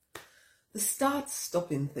the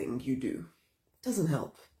start-stopping thing you do doesn't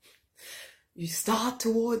help. You start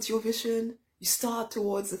towards your vision, you start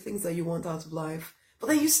towards the things that you want out of life, but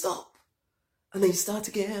then you stop. And then you start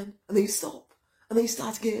again, and then you stop. And then you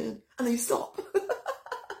start again, and then you stop.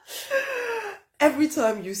 Every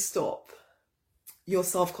time you stop, your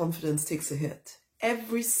self-confidence takes a hit.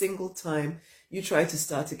 Every single time you try to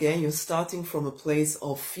start again, you're starting from a place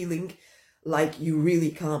of feeling like you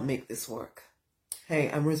really can't make this work. Hey,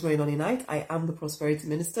 I'm Rosemary Nonny Knight. I am the Prosperity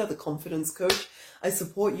Minister, the Confidence Coach. I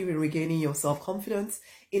support you in regaining your self-confidence,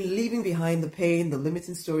 in leaving behind the pain, the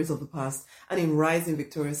limiting stories of the past, and in rising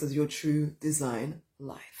victorious as your true design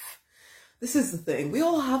life. This is the thing. We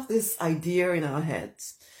all have this idea in our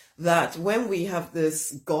heads that when we have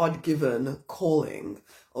this God-given calling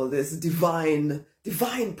or this divine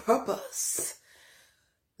purpose,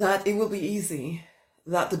 that it will be easy,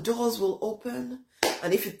 that the doors will open.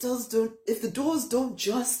 And if the doors don't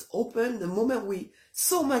just open the moment we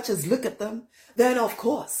so much as look at them, then of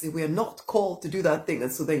course, if we are not called to do that thing,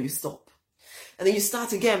 and so then you stop. And then you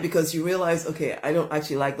start again because you realize, okay, I don't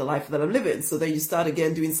actually like the life that I'm living. So then you start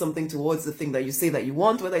again doing something towards the thing that you say that you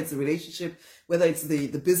want, whether it's a relationship, whether it's the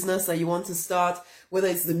business that you want to start, whether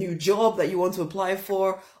it's the new job that you want to apply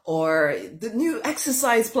for, or the new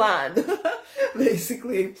exercise plan,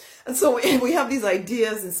 basically. And so we have these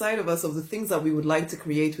ideas inside of us of the things that we would like to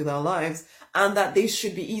create with our lives, and that they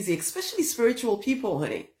should be easy, especially spiritual people,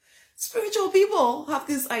 honey. Spiritual people have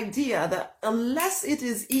this idea that unless it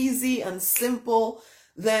is easy and simple,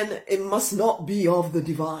 then it must not be of the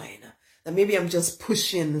divine. That maybe I'm just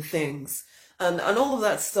pushing things. And all of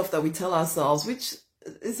that stuff that we tell ourselves, which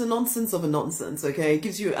is a nonsense of a nonsense, okay? It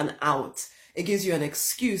gives you an out. It gives you an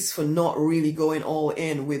excuse for not really going all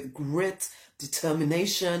in with grit,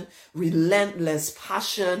 determination, relentless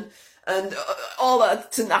passion, and all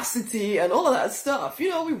that tenacity and all of that stuff. You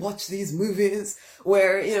know, we watch these movies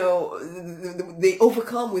where, you know, they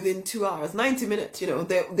overcome within 2 hours, 90 minutes, you know,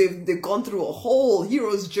 they've gone through a whole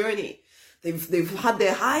hero's journey. They've had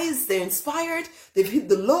their highs, they're inspired, they've hit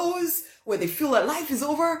the lows where they feel that life is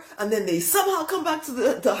over, and then they somehow come back to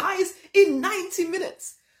the highs in 90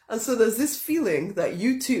 minutes. And so there's this feeling that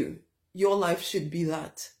you too, your life should be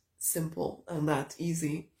that simple and that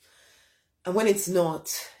easy. And when it's not,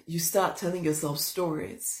 you start telling yourself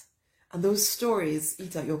stories. And those stories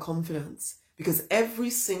eat at your confidence. Because every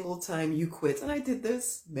single time you quit, and I did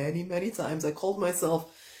this many, many times, I called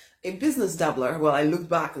myself a business dabbler. Well, I looked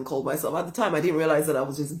back and called myself. At the time, I didn't realize that I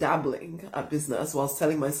was just dabbling at business whilst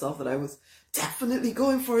telling myself that I was definitely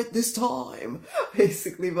going for it this time,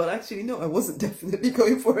 basically. But actually, no, I wasn't definitely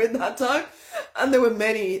going for it that time. And there were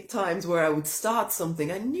many times where I would start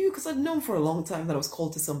something. I knew, because I'd known for a long time that I was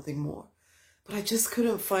called to something more. But I just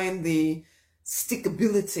couldn't find the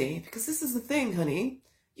stickability, because this is the thing, honey.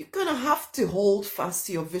 You're going to have to hold fast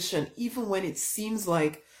to your vision, even when it seems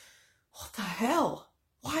like, what the hell?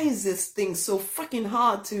 Why is this thing so freaking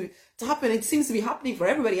hard to happen? It seems to be happening for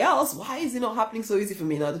everybody else. Why is it not happening so easy for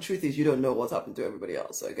me? Now, the truth is, you don't know what's happened to everybody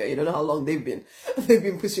else, okay? You don't know how long they've been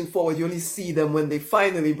pushing forward. You only see them when they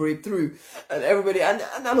finally break through. And everybody, and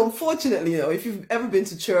unfortunately, you know, if you've ever been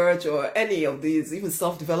to church or any of these, even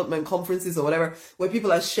self-development conferences or whatever, where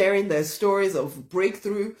people are sharing their stories of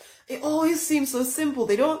breakthrough, it always seems so simple.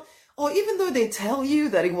 They don't, or even though they tell you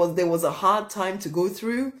that there was a hard time to go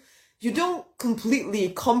through, you don't completely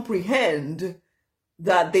comprehend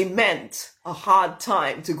that they meant a hard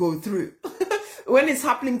time to go through. When it's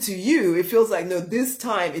happening to you, it feels like, no, this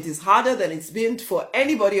time it is harder than it's been for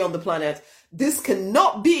anybody on the planet. This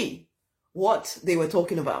cannot be what they were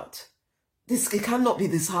talking about. It cannot be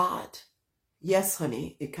this hard. Yes,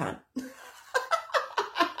 honey, it can.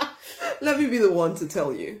 Let me be the one to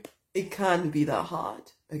tell you. It can be that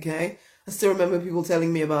hard, okay? I still remember people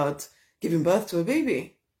telling me about giving birth to a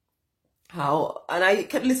baby. And I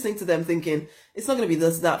kept listening to them thinking, it's not going to be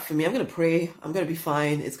that for me. I'm going to pray. I'm going to be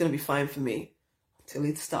fine. It's going to be fine for me until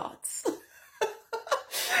it starts. And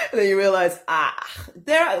then you realize,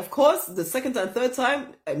 of course, the second and third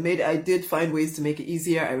time I did find ways to make it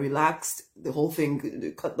easier. I relaxed the whole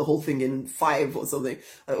thing, cut the whole thing in 5 or something.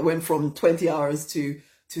 I went from 20 hours to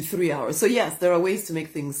 3 hours. So yes, there are ways to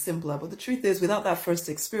make things simpler. But the truth is, without that first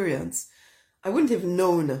experience, I wouldn't have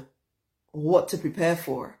known what to prepare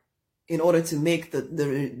for in order to make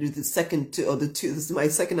the second two, or this is my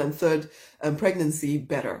second and third pregnancy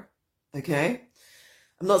better. Okay?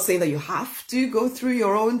 I'm not saying that you have to go through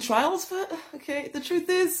your own trials, but okay, the truth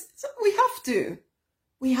is, we have to.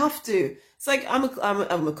 We have to. It's like, I'm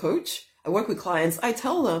a coach. I work with clients. I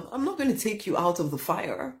tell them, I'm not going to take you out of the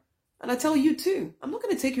fire. And I tell you too, I'm not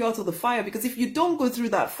going to take you out of the fire, because if you don't go through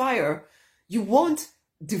that fire, you won't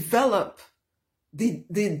develop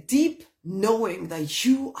the deep knowing that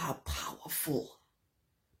you are powerful,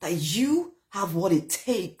 that you have what it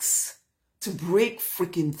takes to break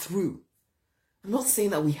freaking through. I'm not saying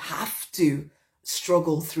that we have to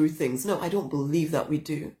struggle through things. No, I don't believe that we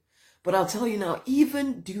do. But I'll tell you now,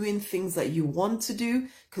 even doing things that you want to do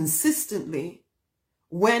consistently,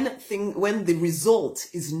 when the result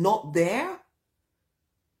is not there,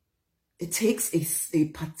 it takes a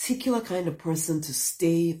particular kind of person to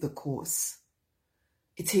stay the course.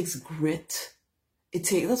 It takes grit.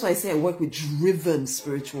 That's why I say I work with driven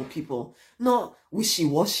spiritual people, not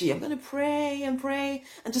wishy-washy. I'm going to pray and pray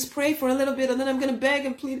and just pray for a little bit, and then I'm going to beg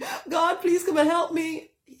and plead, God, please come and help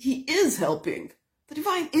me. He is helping. The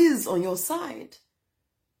divine is on your side.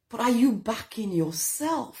 But are you backing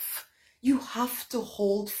yourself? You have to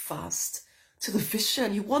hold fast to the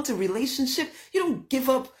vision. You want a relationship. You don't give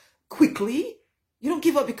up quickly. You don't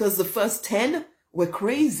give up because the first 10 were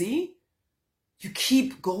crazy. You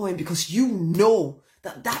keep going because you know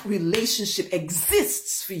that relationship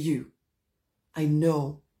exists for you. I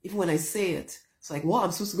know. Even when I say it, it's like, what?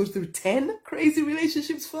 I'm supposed to go through 10 crazy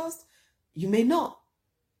relationships first? You may not.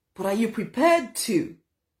 But are you prepared to,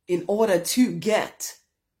 in order to get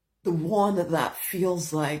the one that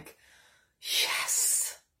feels like,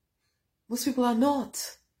 yes? Most people are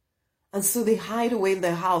not. And so they hide away in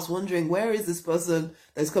their house wondering, where is this person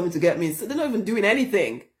that's coming to get me? So they're not even doing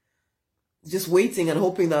anything. Just waiting and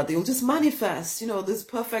hoping that they'll just manifest. You know, this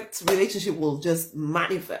perfect relationship will just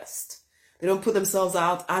manifest. They don't put themselves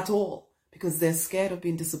out at all because they're scared of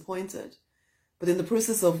being disappointed. But in the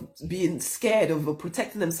process of being scared of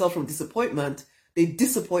protecting themselves from disappointment, they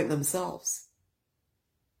disappoint themselves.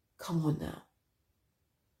 Come on now.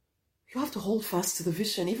 You have to hold fast to the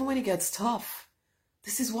vision, even when it gets tough.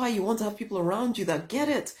 This is why you want to have people around you that get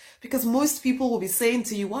it. Because most people will be saying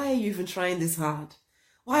to you, why are you even trying this hard?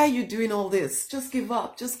 Why are you doing all this? Just give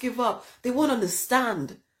up. Just give up. They won't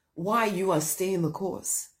understand why you are staying the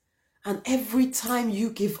course. And every time you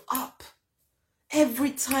give up,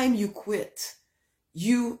 every time you quit,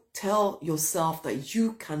 you tell yourself that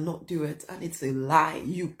you cannot do it. And it's a lie.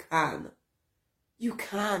 You can. You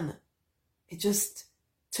can. It just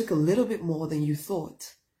took a little bit more than you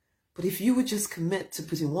thought. But if you would just commit to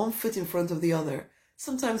putting one foot in front of the other,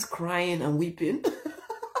 sometimes crying and weeping,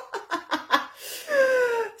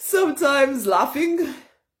 sometimes laughing,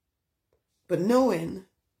 but knowing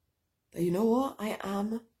that, you know what, I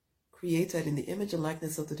am created in the image and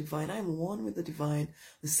likeness of the divine. I am one with the divine.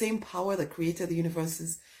 The same power that created the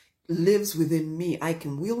universes lives within me. I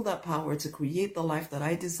can wield that power to create the life that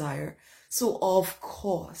I desire. So of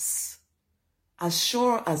course, as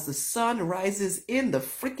sure as the sun rises in the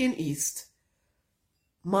freaking east,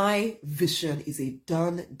 my vision is a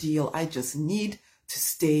done deal. I just need to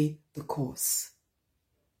stay the course.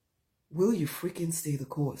 Will you freaking stay the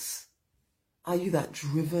course? Are you that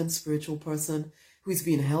driven spiritual person who's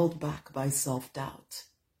being held back by self-doubt?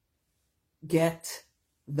 Get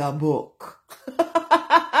the book.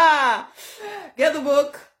 Get the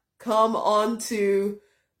book. Come on to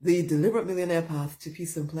the Deliberate Millionaire Path to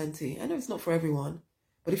Peace and Plenty. I know it's not for everyone,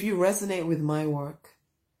 but if you resonate with my work,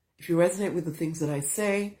 if you resonate with the things that I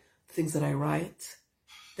say, the things that I write,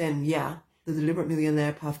 then yeah, the Deliberate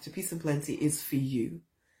Millionaire Path to Peace and Plenty is for you.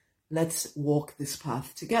 Let's walk this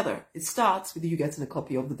path together. It starts with you getting a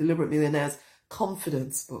copy of the Deliberate Millionaire's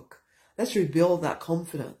Confidence book. Let's rebuild that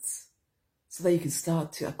confidence so that you can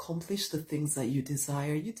start to accomplish the things that you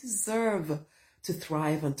desire. You deserve to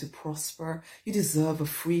thrive and to prosper. You deserve a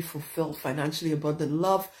free, fulfilled, financially abundant,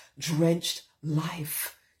 love-drenched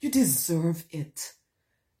life. You deserve it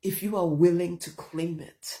if you are willing to claim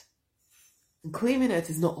it. And claiming it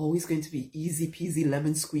is not always going to be easy peasy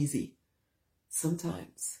lemon squeezy.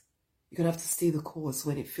 Sometimes you're going to have to stay the course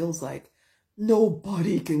when it feels like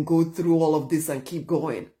nobody can go through all of this and keep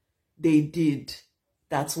going. They did.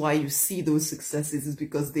 That's why you see those successes, is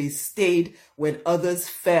because they stayed when others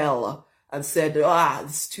fell and said,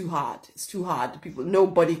 it's too hard. It's too hard.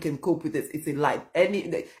 Nobody can cope with this. It's a lie.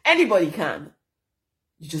 Anybody can.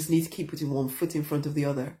 You just need to keep putting one foot in front of the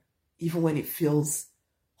other, even when it feels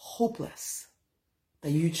hopeless.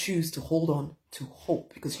 That you choose to hold on to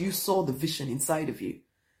hope because you saw the vision inside of you.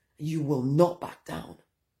 You will not back down.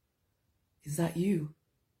 Is that you?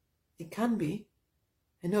 It can be.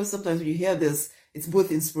 I know sometimes when you hear this, it's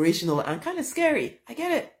both inspirational and kind of scary. I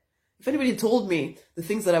get it. If anybody told me the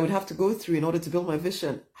things that I would have to go through in order to build my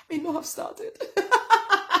vision, I may not have started.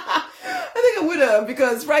 I think I would have,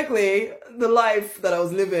 because frankly, the life that I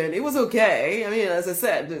was living, it was okay. I mean, as I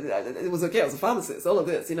said, it was okay. I was a pharmacist, all of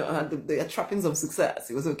this, I had the trappings of success.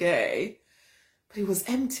 It was okay. But it was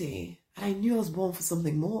empty. And I knew I was born for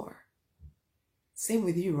something more. Same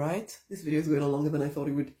with you, right? This video is going on longer than I thought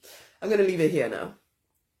it would. I'm going to leave it here now.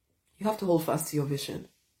 You have to hold fast to your vision.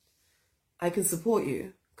 I can support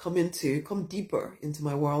you. Come deeper into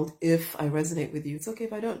my world if I resonate with you. It's okay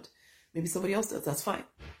if I don't. Maybe somebody else does. That's fine.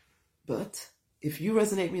 But if you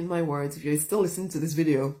resonate with my words, if you're still listening to this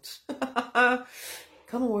video,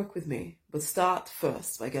 come and work with me. But start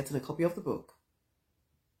first by getting a copy of the book.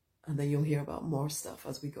 And then you'll hear about more stuff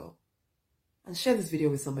as we go. And share this video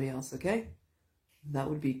with somebody else, okay? That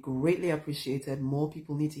would be greatly appreciated. More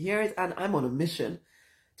people need to hear it. And I'm on a mission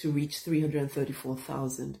to reach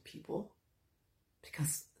 334,000 people.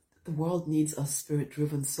 Because the world needs us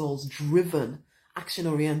spirit-driven souls, driven,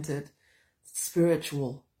 action-oriented,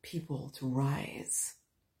 spiritual people to rise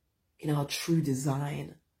in our true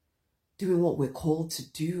design, doing what we're called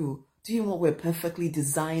to do, doing what we're perfectly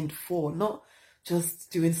designed for, not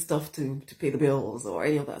just doing stuff to pay the bills or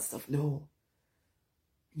any of that stuff. No.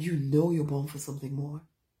 You know you're born for something more.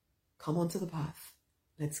 Come onto the path.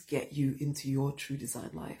 Let's get you into your true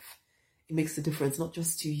design life. It makes a difference, not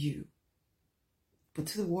just to you, but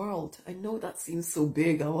to the world. I know that seems so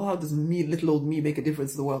big. Oh, how does me, little old me, make a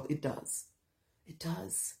difference to the world? It does. It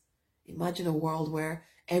does. Imagine a world where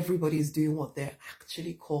everybody is doing what they're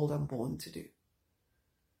actually called and born to do.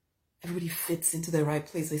 Everybody fits into their right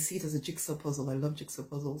place. I see it as a jigsaw puzzle. I love jigsaw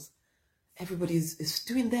puzzles. Everybody is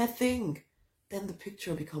doing their thing. Then the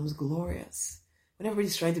picture becomes glorious. When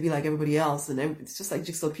everybody's trying to be like everybody else, and it's just like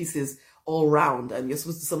jigsaw pieces all round, and you're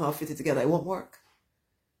supposed to somehow fit it together, it won't work.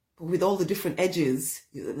 But with all the different edges,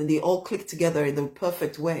 and they all click together in the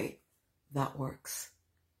perfect way, that works.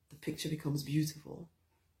 The picture becomes beautiful.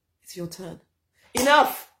 It's your turn.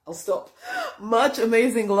 Enough! I'll stop. Much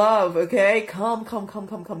amazing love, okay? Come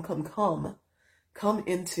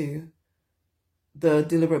into the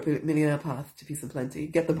Deliberate Millionaire Path to Peace and Plenty.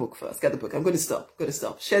 Get the book first. Get the book. I'm going to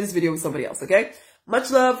stop. Share this video with somebody else, okay?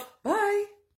 Much love. Bye.